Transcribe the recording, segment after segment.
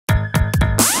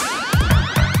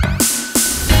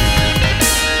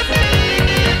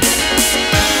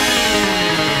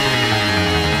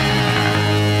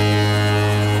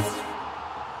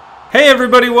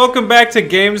everybody, welcome back to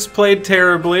Games Played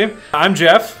Terribly. I'm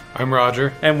Jeff. I'm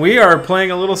Roger. And we are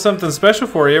playing a little something special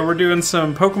for you. We're doing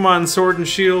some Pokemon Sword and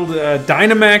Shield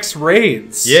Dynamax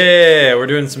raids. Yeah, we're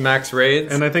doing some max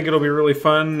raids. And I think it'll be really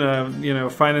fun, you know,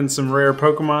 finding some rare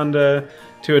Pokemon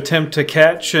to attempt to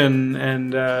catch, and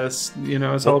you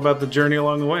know, it's all about the journey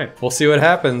along the way. We'll see what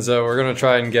happens. We're going to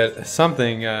try and get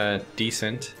something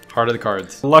decent. Heart of the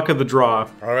cards. Luck of the draw.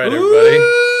 All right,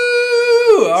 everybody.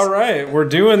 All right, we're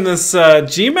doing this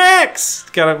G-MAX.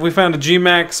 We found a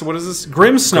G-MAX. What is this?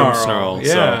 Grimmsnarl.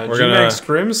 Yeah, so G-MAX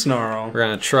Grimmsnarl. We're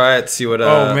gonna try it. See what.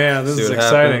 Oh man, this is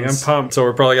exciting! Happens. I'm pumped. So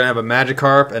we're probably gonna have a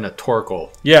Magikarp and a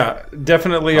Torkoal. Yeah,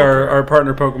 definitely our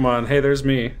partner Pokemon. Hey, there's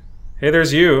me. Hey,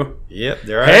 there's you. Yep,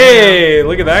 there I am. Hey,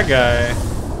 look at that guy.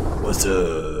 What's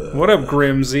up? What up,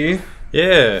 Grimsy?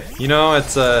 Yeah, you know,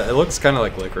 it looks kind of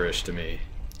like licorice to me.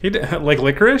 Like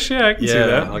licorice? Yeah, I can see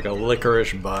that. Yeah, like a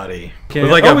licorice body. With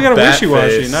like we got a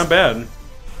Wishy-Washy. face. Not bad.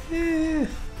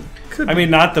 I mean,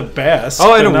 not the best.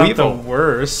 Oh, and a not Weevil. the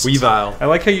worst. Weavile. I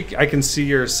like how I can see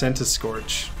your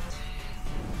Centiskorch.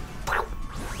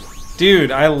 Dude,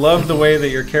 I love the way that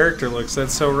your character looks.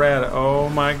 That's so rad. Oh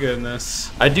my goodness.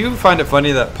 I do find it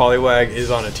funny that Poliwag is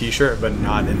on a t-shirt, but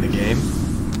not in the game.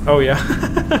 Oh yeah.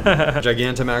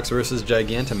 Gigantamax versus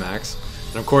Gigantamax.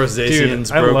 And of course, Dude,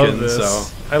 Zacian's broken, I love this.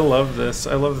 so... I love this.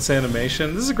 I love this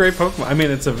animation. This is a great Pokemon. I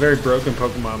mean, it's a very broken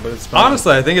Pokemon, but it's fun.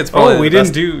 Honestly, I think it's probably we the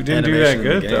best didn't do that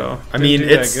good, though. I mean,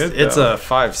 it's a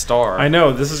 5-star. I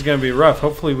know, this is going to be rough.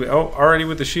 Hopefully we... Oh, already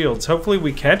with the shields. Hopefully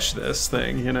we catch this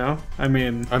thing, you know? I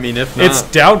mean, if not... It's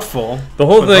doubtful. The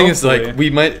whole thing is, like, we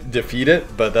might defeat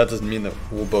it, but that doesn't mean that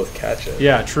we'll both catch it.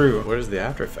 Yeah, true. What is the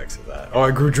after effects of that? Oh,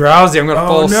 I grew drowsy. I'm going to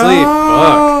fall asleep.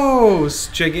 Oh,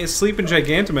 sleeping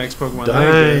Gigantamax Pokemon.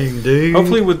 Dang, dude.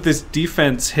 Hopefully with this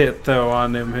defense hit, though,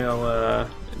 on him, he'll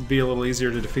be a little easier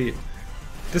to defeat.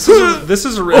 This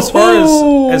is as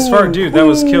far dude, that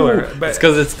was killer. But it's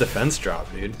because it's defense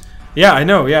drop, dude. Yeah, I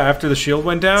know. Yeah, after the shield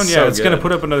went down, So it's gonna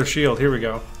put up another shield. Here we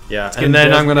go. Yeah, and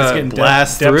then I'm gonna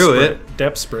blast through it.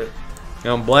 Depth Sprint. I'm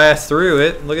gonna blast through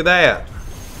it. Look at that.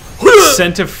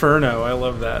 Centiferno. I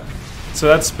love that. So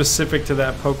that's specific to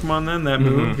that Pokemon, then, that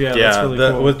move. Yeah, that's really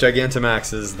cool. With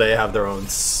Gigantamaxes, they have their own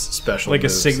special like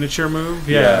moves. A signature move.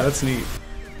 Yeah, that's neat.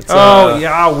 It's,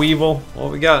 yeah, Weevil. Well,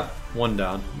 we got one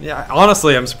down. Yeah,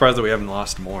 honestly, I'm surprised that we haven't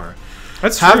lost more.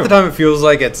 That's half true. the time it feels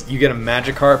like you get a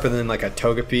Magikarp and then like a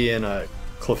Togepi and a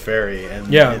Clefairy, and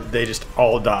they just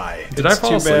all die. Did I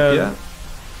fall asleep yet?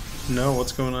 No,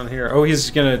 what's going on here? Oh, he's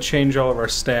gonna change all of our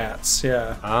stats.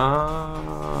 Yeah.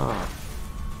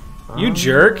 You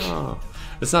jerk.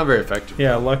 It's not very effective.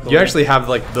 Yeah, luckily. You actually have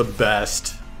like the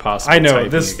best possible typing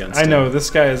against him. I know this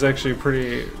guy is actually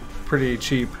pretty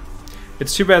cheap.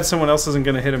 It's too bad someone else isn't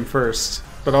going to hit him first,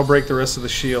 but I'll break the rest of the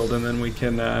shield and then we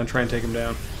can try and take him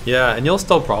down. Yeah, and you'll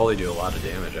still probably do a lot of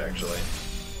damage actually.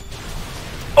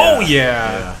 Oh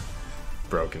yeah.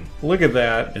 Broken. Look at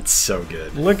that. It's so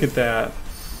good. Look at that.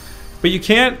 But you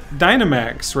can't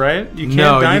Dynamax, right? You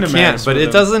can't Dynamax. You can't, but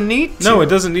it doesn't need to. No, it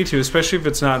doesn't need to, especially if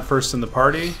it's not first in the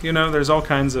party. You know, there's all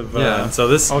kinds of... yeah, so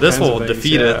this will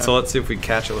defeat it, so let's see if we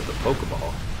catch it with a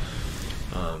Pokeball.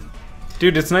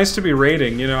 Dude, it's nice to be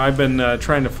raiding. You know, I've been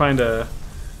trying to find a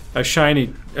shiny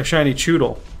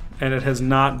Choodle, and it has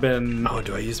not been... Oh,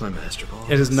 do I use my Master Ball?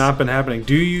 It has not been happening.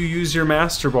 Do you use your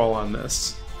Master Ball on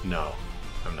this? No,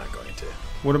 I'm not going to.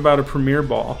 What about a Premier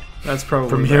Ball? That's probably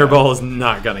Premier Ball is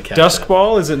not gonna catch Dusk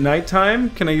Ball? Is it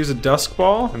nighttime? Can I use a Dusk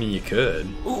Ball? I mean, you could.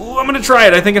 Ooh, I'm gonna try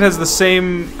it. I think it has the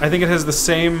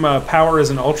same. Power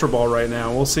as an Ultra Ball right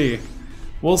now. We'll see.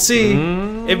 We'll see.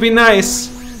 It'd be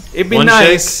nice. It'd be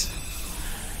nice.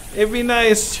 It'd be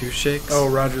nice. 2 shakes. Oh,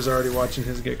 Roger's already watching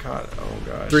his get caught. Oh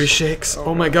gosh. 3 shakes.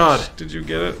 Oh my god. Did you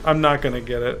get it? I'm not gonna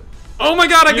get it. Oh my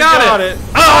god, I got it.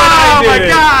 Oh my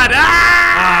god.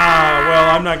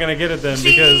 Well, I'm not gonna get it then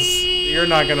because you're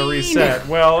not gonna reset.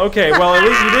 Well, okay. Well, at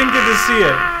least you didn't get to see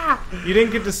it. You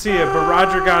didn't get to see it, but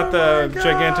Roger got the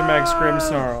Gigantamax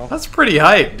Grimmsnarl. That's pretty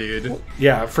hype, dude.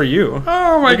 Yeah, for you.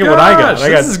 Oh my god. Look at what I got.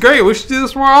 This is great. We should do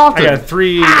this more often. I got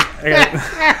 3.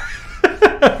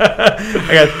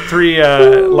 I got 3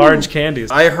 large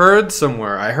candies. I heard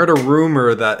a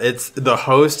rumor that the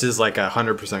host is like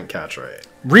 100% catch rate.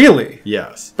 Really?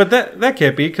 Yes. But that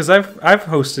can't be, because I've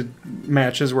hosted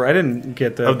matches where I didn't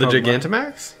get the... Of the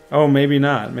Gigantamax? Oh, maybe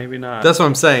not. Maybe not. That's what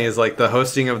I'm saying, is like the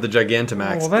hosting of the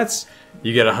Gigantamax. Well, that's...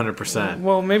 You get 100%.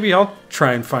 Well, maybe I'll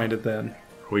try and find it then.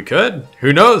 We could.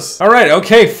 Who knows? All right.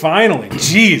 Okay, finally.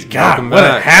 Jeez, God, what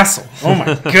a hassle. Oh,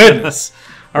 my goodness.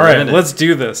 All right, let's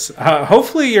do this.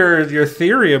 Hopefully your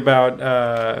theory about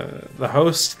the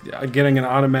host getting an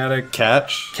automatic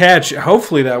catch,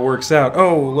 hopefully that works out.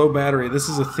 Oh, low battery. This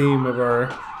is a theme of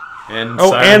our...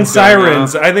 And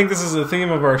sirens. I think this is the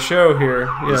theme of our show here.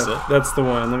 Yeah, that's the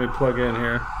one. Let me plug in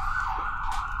here.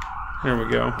 There we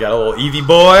go. Got a little Eevee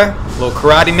boy, little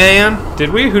karate man. Did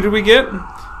we? Who did we get?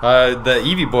 The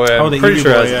Eevee boy. I'm pretty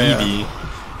sure has Eevee.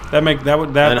 Yeah. And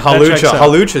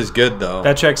Hawlucha is good though.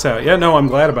 That checks out. Yeah, no, I'm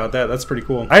glad about that. That's pretty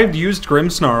cool. I used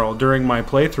Grimmsnarl during my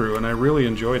playthrough, and I really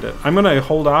enjoyed it. I'm gonna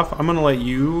hold off. I'm gonna let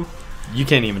you. You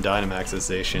can't even Dynamax this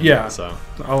station. Yeah, so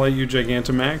I'll let you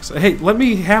Gigantamax. Hey, let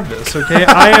me have this, okay?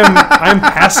 I'm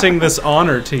passing this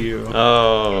honor to you.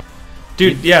 Oh,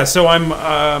 dude, yeah. So I'm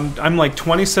like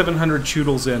 2,700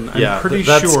 Choodles in. I'm pretty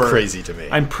sure. That's crazy to me.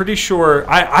 I'm pretty sure.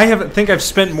 I think I've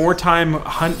spent more time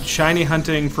shiny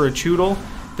hunting for a Choodle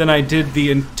than I did the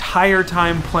entire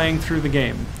time playing through the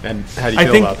game. And how do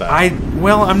you feel about that?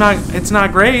 Well, I'm not. It's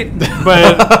not great,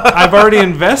 but I've already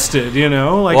invested. You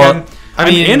know, like I'm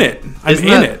in it. I'm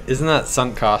in it. Isn't that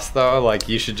sunk cost though? Like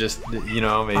you should just,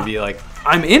 maybe like.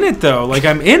 I'm in it though. Like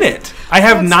I'm in it. I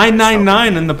have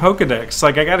 999 in the Pokedex.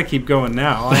 Like I got to keep going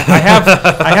now. I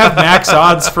have max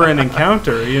odds for an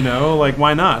encounter. You know, like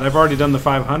why not? I've already done the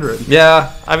 500.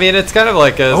 Yeah, I mean it's kind of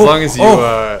like as long as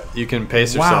you can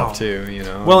pace yourself too. You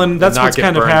know. Well, and that's what's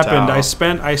kind of happened. I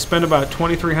spent about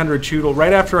 2,300 Choodle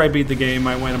right after I beat the game.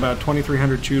 I went about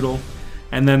 2,300 Choodle.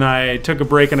 And then I took a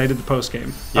break and I did the post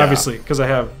game, obviously, because I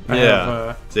have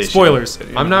spoilers.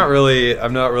 I'm not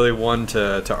really one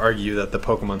to argue that the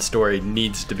Pokemon story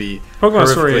needs to be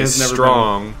horrifically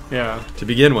strong to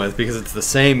begin with, because it's the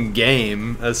same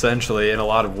game essentially in a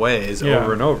lot of ways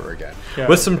over and over again,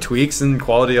 with some tweaks and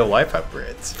quality of life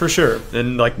upgrades for sure.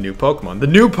 And like new Pokemon, the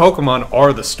new Pokemon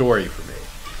are the story for me.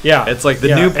 Yeah, it's like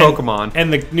the new Pokemon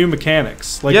and the new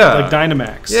mechanics, like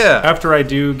Dynamax. Yeah, after I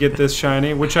do get this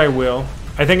shiny, which I will.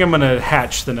 I think I'm gonna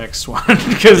hatch the next one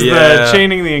because the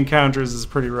chaining the encounters is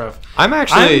pretty rough. I'm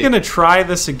gonna try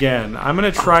this again. I'm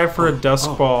gonna try for a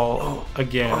Dusk Ball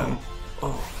again.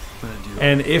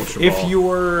 And if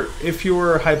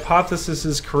your hypothesis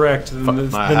is correct, then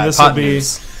this will be.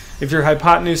 If your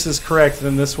hypotenuse is correct,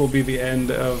 then this will be the end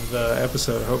of the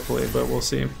episode, hopefully. But we'll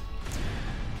see.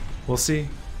 We'll see.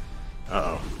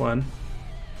 1.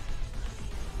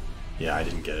 Yeah, I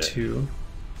didn't get it. 2.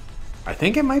 I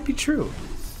think it might be true.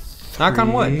 3. Knock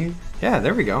on wood. Yeah,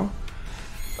 there we go.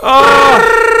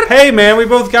 Oh! Hey, man, we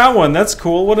both got one. That's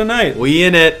cool. What a night. We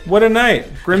in it. What a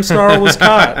night. Grimmsnarl was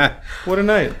caught. What a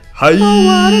night. Hi. Oh,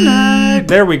 what a night.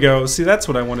 There we go. See, that's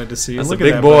what I wanted to see. That's Look a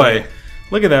big at that boy. Buddy.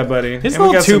 Look at that, buddy. He's a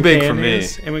little too big for me.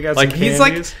 And we got like some he's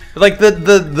candies. like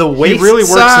the waist. He really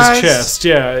works size. his chest.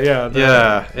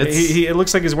 Yeah. It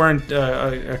looks like he's wearing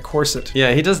a corset.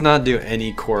 Yeah, he does not do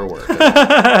any core work.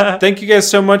 Thank you guys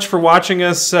so much for watching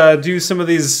us do some of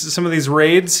these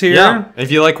raids here. Yeah. If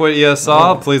you like what you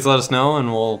saw, please let us know,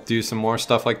 and we'll do some more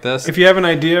stuff like this. If you have an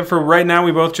idea for right now,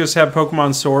 we both just have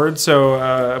Pokemon Sword,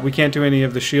 so we can't do any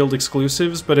of the Shield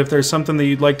exclusives. But if there's something that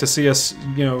you'd like to see us,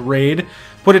 raid.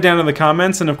 Put it down in the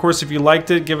comments, and of course, if you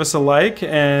liked it, give us a like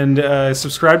and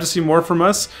subscribe to see more from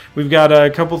us. We've got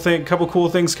a couple cool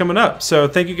things coming up. So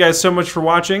thank you guys so much for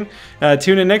watching.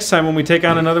 Tune in next time when we take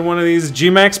on another one of these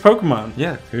G-MAX Pokemon.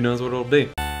 Yeah, who knows what it'll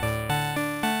be.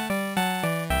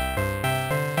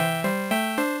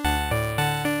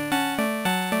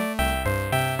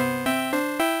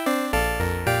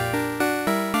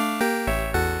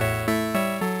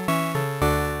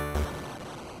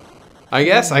 I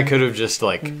guess I could have just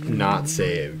not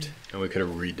saved, and we could have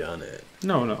redone it.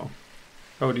 No.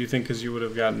 Oh, do you think because you would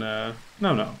have gotten a...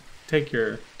 No. Take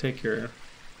your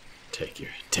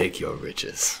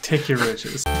riches. Take your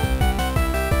riches.